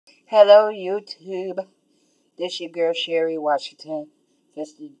Hello, YouTube. This your girl, Sherry Washington.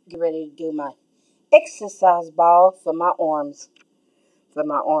 Just to get ready to do my exercise ball for my arms. For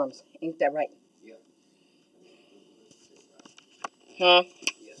my arms. Ain't that right? Yeah. Huh?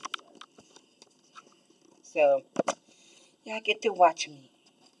 Yeah. So, y'all get to watch me.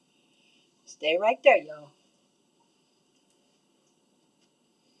 Stay right there, y'all.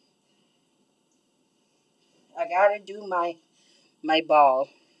 I gotta do my ball.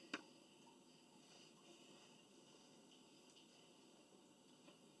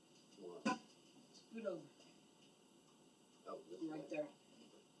 One. Scoot over. Oh, this Right way. there.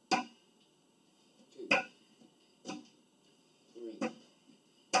 2, 3,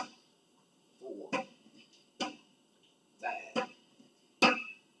 4, 5,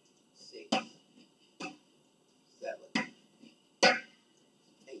 6, 7,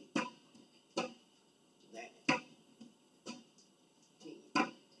 8, 9, 10,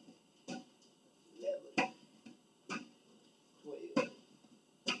 11, 12,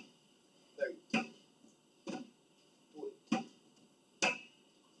 13, 14,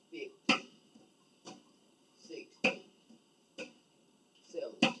 15, 16,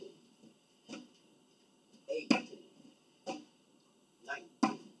 17, 18,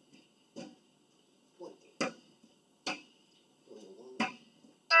 19, 20, 21,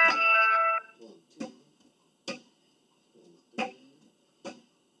 22, 23,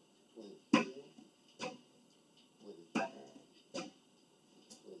 24, 25,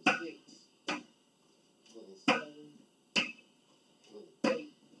 26, 27,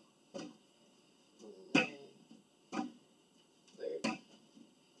 28, 29, 30,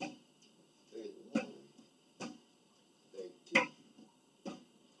 31, 32,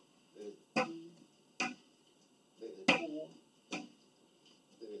 33, 34,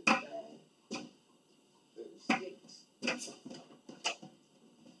 35, 36,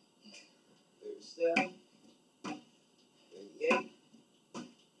 37, 38,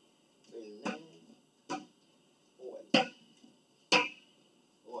 39, 40,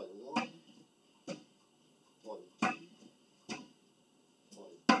 41, 42,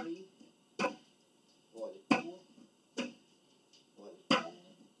 43, 44, 45,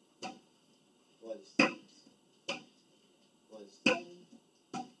 46, 47,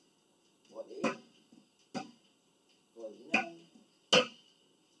 48, 49,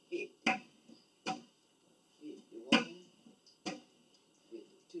 50, 51,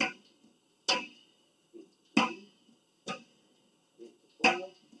 52, 53, 54,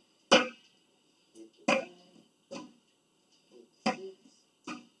 55, 56,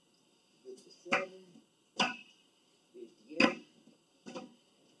 57, 58,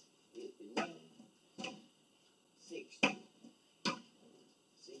 59, 60,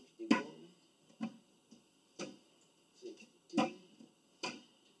 61, 62,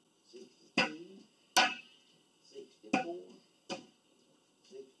 63, 64,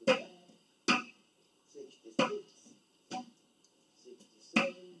 65, 66,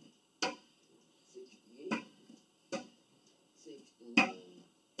 67, 68, 69,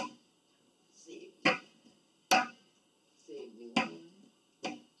 70, 71,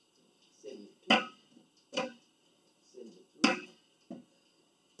 72, 73,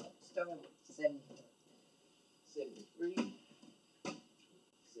 Start with 7. 73,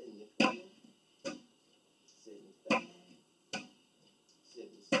 74, 75,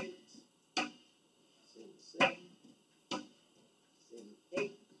 76, 77,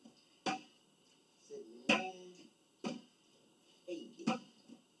 78, 79, 80,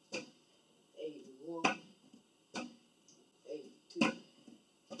 81, 82,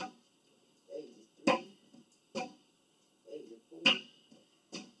 83, 84,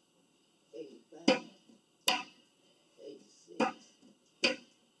 85, 86,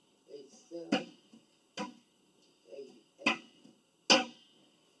 87, 88,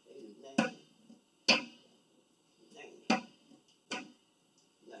 89, 90,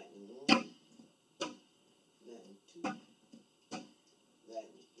 91, 92,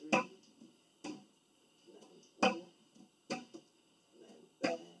 93, 94,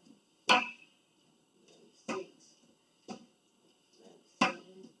 95, 96,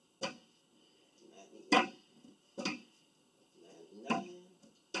 97, 98, 99,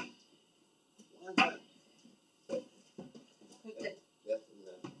 100. Put that. That's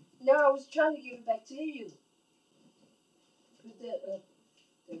enough. No, I was trying to give it back to you. Put that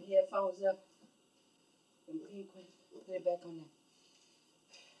the headphones up and put it back on there.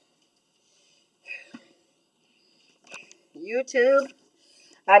 YouTube,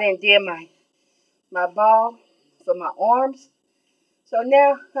 I didn't did my ball for my arms. So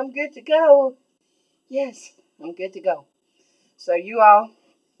now I'm good to go. Yes, I'm good to go. So you all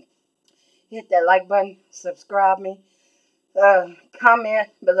hit that like button, subscribe me, comment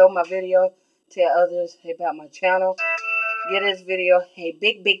below my video, tell others about my channel. Give this video a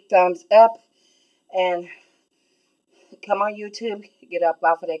big thumbs up, and come on YouTube, get up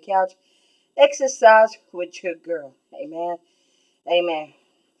off of that couch, exercise with your girl. Amen. Amen.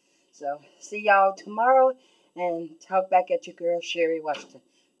 So see y'all tomorrow, and talk back at your girl Sherrie Washington.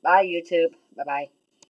 Bye YouTube. Bye bye.